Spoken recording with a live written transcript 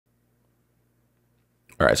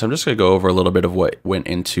All right, so I'm just going to go over a little bit of what went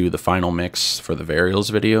into the final mix for the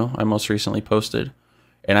Varials video I most recently posted.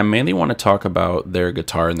 And I mainly want to talk about their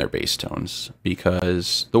guitar and their bass tones,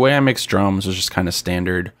 because the way I mix drums is just kind of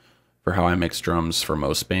standard for how I mix drums for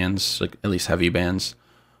most bands, like at least heavy bands.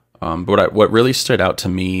 But what really stood out to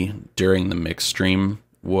me during the mix stream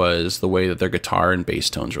was the way that their guitar and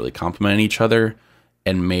bass tones really complemented each other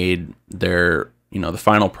and made their, the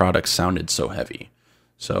final product sounded so heavy.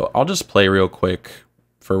 So I'll just play real quick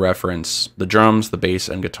for reference the drums, the bass,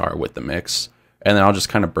 and guitar with the mix, and then I'll just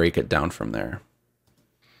kind of break it down from there.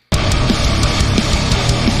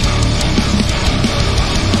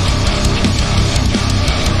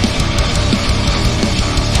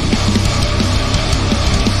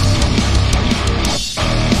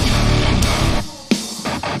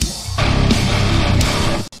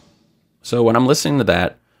 So when I'm listening to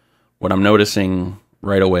that, what I'm noticing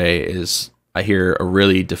right away is I hear a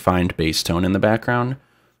really defined bass tone in the background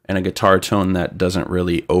and a guitar tone that doesn't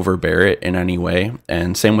really overbear it in any way.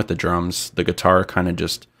 And same with the drums. The guitar kind of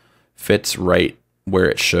just fits right where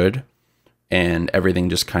it should, and everything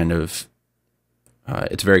just kind of,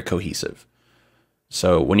 it's very cohesive.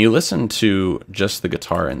 So when you listen to just the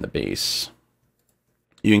guitar and the bass,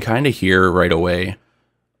 you can kind of hear right away.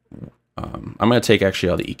 I'm going to take actually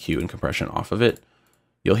all the EQ and compression off of it.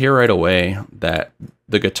 You'll hear right away that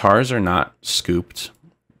the guitars are not scooped.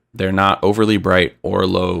 They're not overly bright or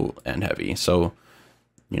low and heavy. So,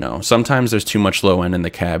 sometimes there's too much low end in the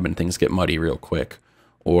cab and things get muddy real quick.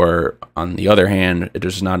 Or on the other hand,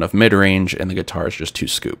 there's not enough mid-range and the guitar is just too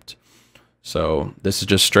scooped. So this is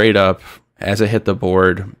just straight up, as it hit the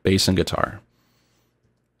board, bass and guitar.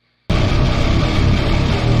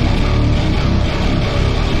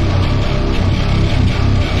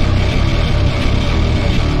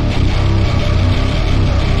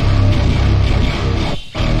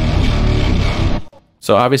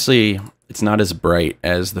 So obviously it's not as bright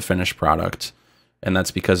as the finished product, and that's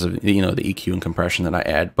because of the EQ and compression that I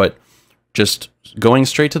add, but just going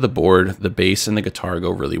straight to the board, the bass and the guitar go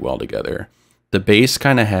really well together. The bass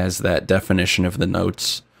kind of has that definition of the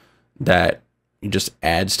notes that just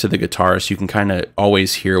adds to the guitar, so you can kind of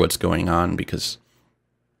always hear what's going on, because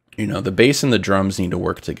the bass and the drums need to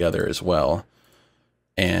work together as well,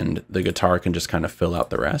 and the guitar can just kind of fill out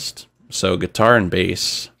the rest. So guitar and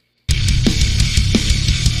bass.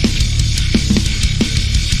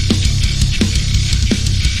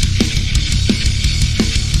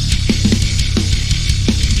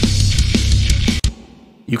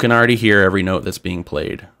 You can already hear every note that's being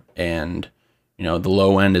played, and the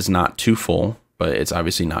low end is not too full, but it's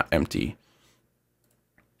obviously not empty.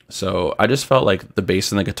 So I just felt like the bass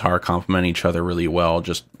and the guitar complement each other really well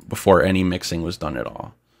just before any mixing was done at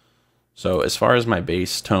all. So as far as my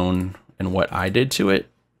bass tone and what I did to it,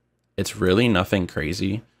 it's really nothing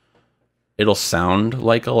crazy. It'll sound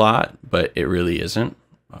like a lot, but it really isn't.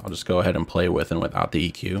 I'll just go ahead and play with and without the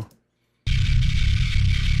EQ.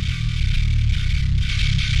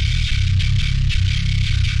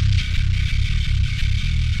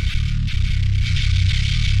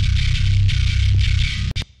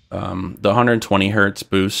 The 120 hertz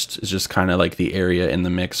boost is just kind of like the area in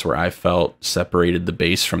the mix where I felt separated the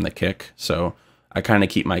bass from the kick. So I kind of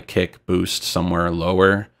keep my kick boost somewhere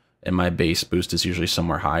lower, and my bass boost is usually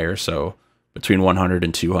somewhere higher. So between 100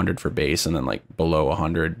 and 200 for bass, and then like below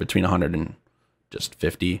 100, between 100 and just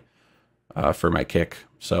 50 for my kick.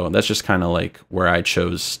 So that's just kind of like where I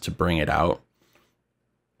chose to bring it out.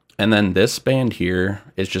 And then this band here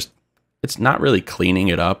is just, it's not really cleaning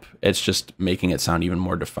it up. It's just making it sound even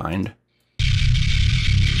more defined.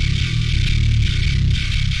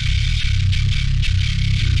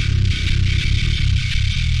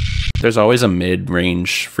 There's always a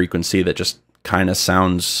mid-range frequency that just kind of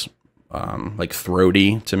sounds like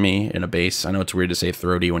throaty to me in a bass. I know it's weird to say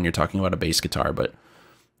throaty when you're talking about a bass guitar, but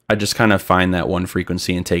I just kind of find that one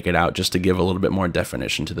frequency and take it out just to give a little bit more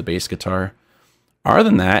definition to the bass guitar. Other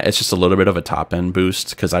than that, it's just a little bit of a top end boost,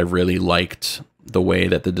 because I really liked the way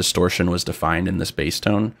that the distortion was defined in this bass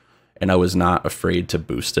tone, and I was not afraid to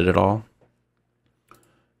boost it at all.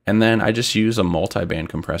 And then I just use a multi-band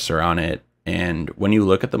compressor on it, and when you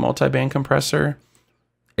look at the multi-band compressor,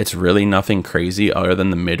 it's really nothing crazy other than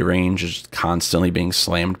the mid-range is constantly being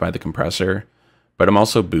slammed by the compressor, but I'm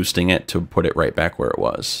also boosting it to put it right back where it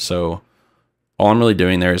was. So all I'm really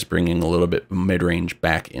doing there is bringing a little bit mid-range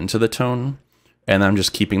back into the tone, and I'm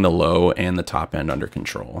just keeping the low and the top end under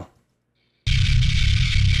control.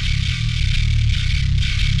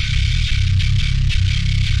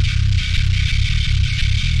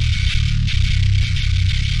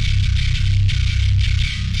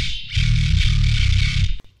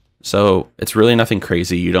 So it's really nothing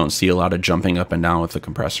crazy. You don't see a lot of jumping up and down with the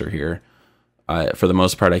compressor here. For the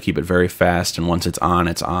most part, I keep it very fast, and once it's on,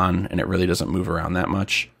 and it really doesn't move around that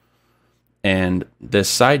much. And this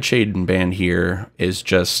side shade band here is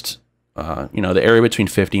just, you know, the area between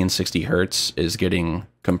 50 and 60 hertz is getting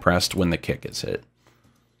compressed when the kick is hit.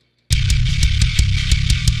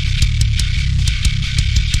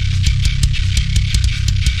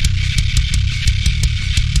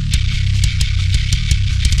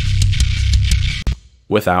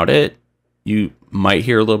 Without it, you might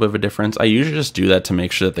hear a little bit of a difference. I usually just do that to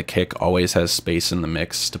make sure that the kick always has space in the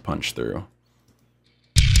mix to punch through.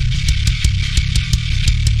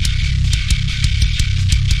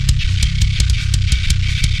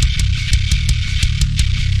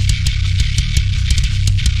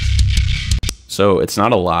 So it's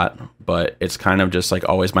not a lot, but it's kind of just like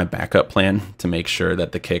always my backup plan to make sure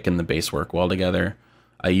that the kick and the bass work well together.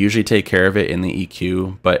 I usually take care of it in the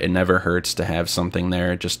EQ, but it never hurts to have something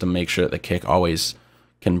there just to make sure that the kick always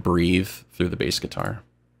can breathe through the bass guitar.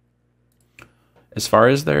 As far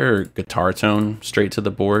as their guitar tone straight to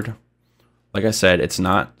the board, like I said, it's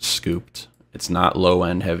not scooped. It's not low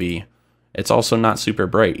end heavy. It's also not super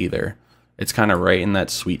bright either. It's kind of right in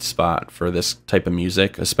that sweet spot for this type of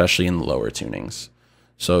music, especially in the lower tunings.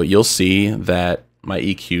 So you'll see that my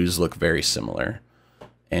EQs look very similar.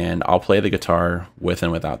 And I'll play the guitar with and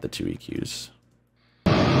without the two EQs.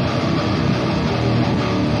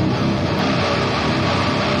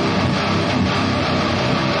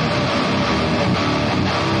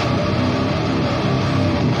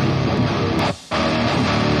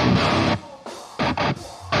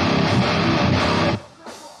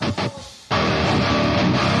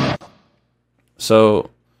 So,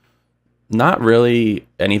 not really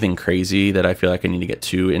anything crazy that I feel like I need to get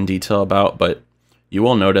too in detail about, but you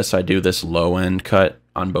will notice I do this low end cut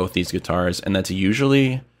on both these guitars, and that's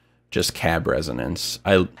usually just cab resonance.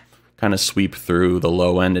 I kind of sweep through the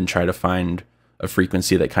low end and try to find a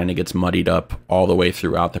frequency that kind of gets muddied up all the way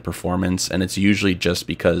throughout the performance, and it's usually just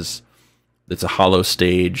because it's a hollow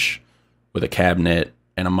stage with a cabinet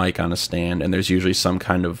and a mic on a stand, and there's usually some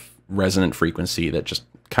kind of resonant frequency that just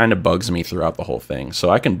kind of bugs me throughout the whole thing. So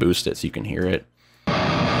I can boost it so you can hear it.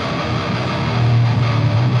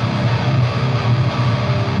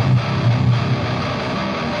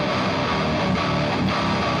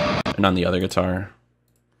 And on the other guitar.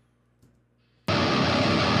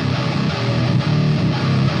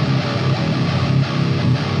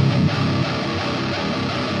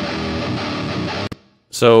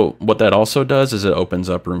 So what that also does is it opens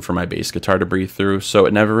up room for my bass guitar to breathe through, so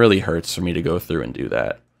it never really hurts for me to go through and do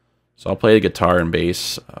that. So I'll play the guitar and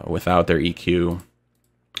bass without their EQ,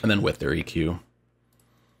 and then with their EQ.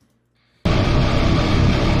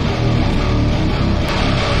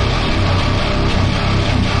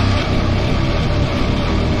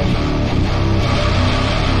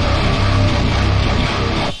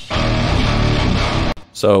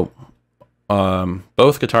 So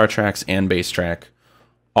both guitar tracks and bass track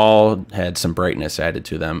all had some brightness added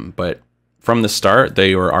to them, but from the start,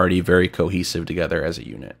 they were already very cohesive together as a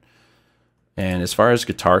unit. And as far as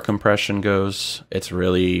guitar compression goes, it's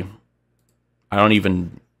really, I don't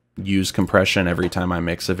even use compression every time I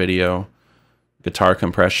mix a video. Guitar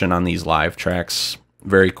compression on these live tracks,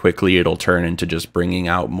 very quickly it'll turn into just bringing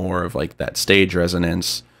out more of like that stage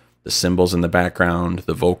resonance, the cymbals in the background,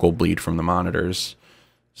 the vocal bleed from the monitors.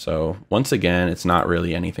 So once again, it's not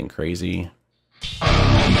really anything crazy.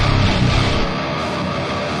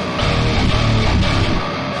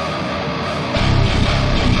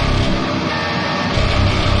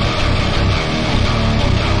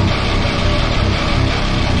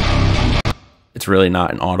 It's really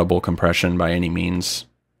not an audible compression by any means.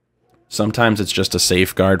 Sometimes it's just a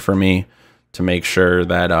safeguard for me to make sure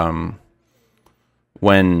that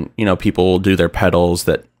when, you know, people do their pedals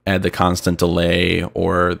that add the constant delay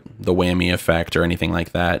or the whammy effect or anything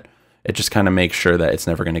like that, it just kind of makes sure that it's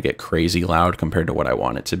never going to get crazy loud compared to what I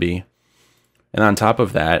want it to be. And on top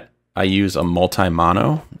of that, I use a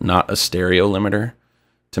multi-mono, not a stereo limiter,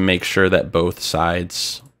 to make sure that both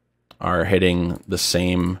sides are hitting the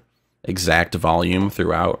same exact volume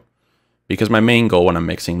throughout. Because my main goal when I'm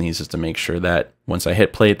mixing these is to make sure that once I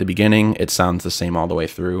hit play at the beginning, it sounds the same all the way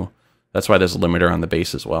through. That's why there's a limiter on the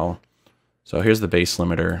bass as well. So here's the bass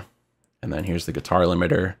limiter, and then here's the guitar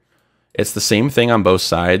limiter. It's the same thing on both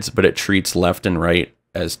sides, but it treats left and right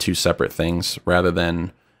as two separate things rather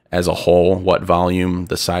than as a whole what volume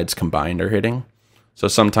the sides combined are hitting. So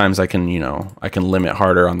sometimes I can, you know, I can limit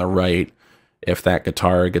harder on the right if that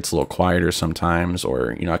guitar gets a little quieter sometimes,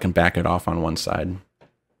 or, you know, I can back it off on one side.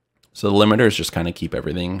 So the limiters just kind of keep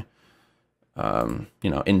everything you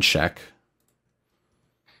know, in check.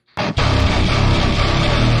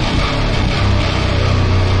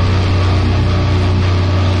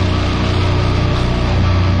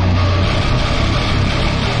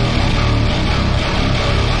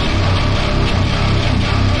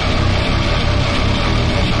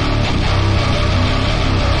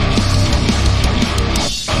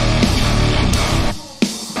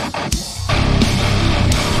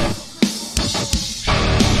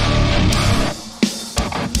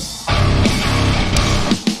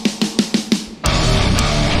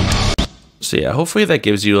 So yeah, hopefully that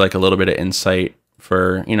gives you like a little bit of insight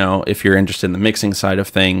for, you know, if you're interested in the mixing side of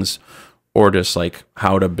things, or just like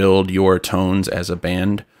how to build your tones as a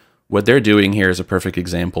band. What they're doing here is a perfect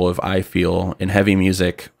example of, I feel, in heavy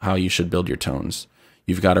music, how you should build your tones.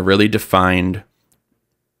 You've got a really defined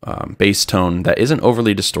bass tone that isn't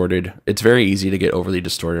overly distorted. It's very easy to get overly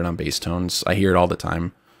distorted on bass tones. I hear it all the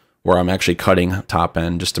time, where I'm actually cutting top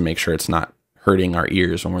end just to make sure it's not hurting our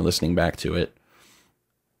ears when we're listening back to it.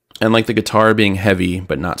 And like the guitar being heavy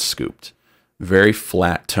but not scooped. Very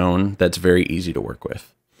flat tone that's very easy to work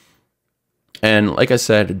with. And like I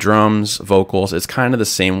said, drums, vocals, it's kind of the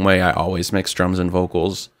same way I always mix drums and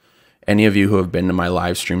vocals. Any of you who have been to my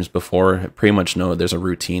live streams before pretty much know there's a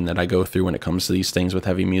routine that I go through when it comes to these things with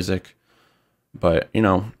heavy music. But, you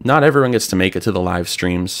know, not everyone gets to make it to the live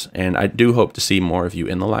streams, and I do hope to see more of you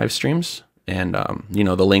in the live streams. And, you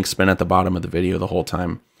know, the link's been at the bottom of the video the whole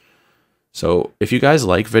time. So if you guys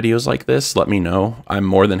like videos like this, let me know. I'm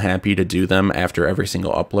more than happy to do them after every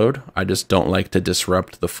single upload. I just don't like to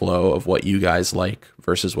disrupt the flow of what you guys like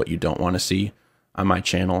versus what you don't want to see on my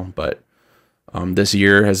channel. But this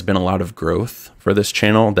year has been a lot of growth for this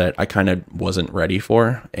channel that I kind of wasn't ready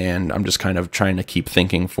for. And I'm just kind of trying to keep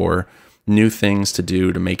thinking for new things to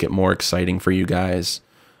do to make it more exciting for you guys.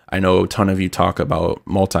 I know a ton of you talk about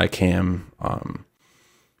multicam,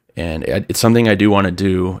 and it's something I do want to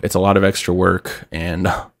do. It's a lot of extra work, and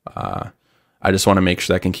I just want to make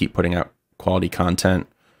sure that I can keep putting out quality content,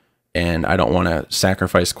 and I don't want to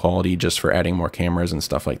sacrifice quality just for adding more cameras and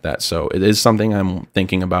stuff like that. So it is something I'm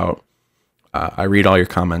thinking about. I read all your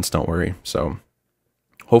comments, don't worry. So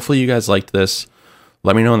hopefully you guys liked this.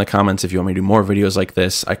 Let me know in the comments if you want me to do more videos like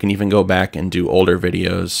this. I can even go back and do older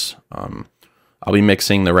videos. I'll be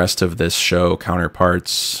mixing the rest of this show,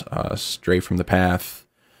 Counterparts, Stray from the Path,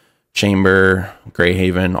 Chamber,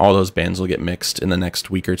 Greyhaven, all those bands will get mixed in the next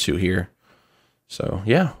week or two here. So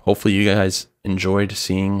yeah, hopefully you guys enjoyed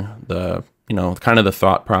seeing the, you know, kind of the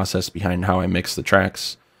thought process behind how I mix the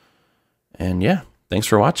tracks. And yeah, thanks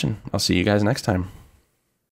for watching. I'll see you guys next time.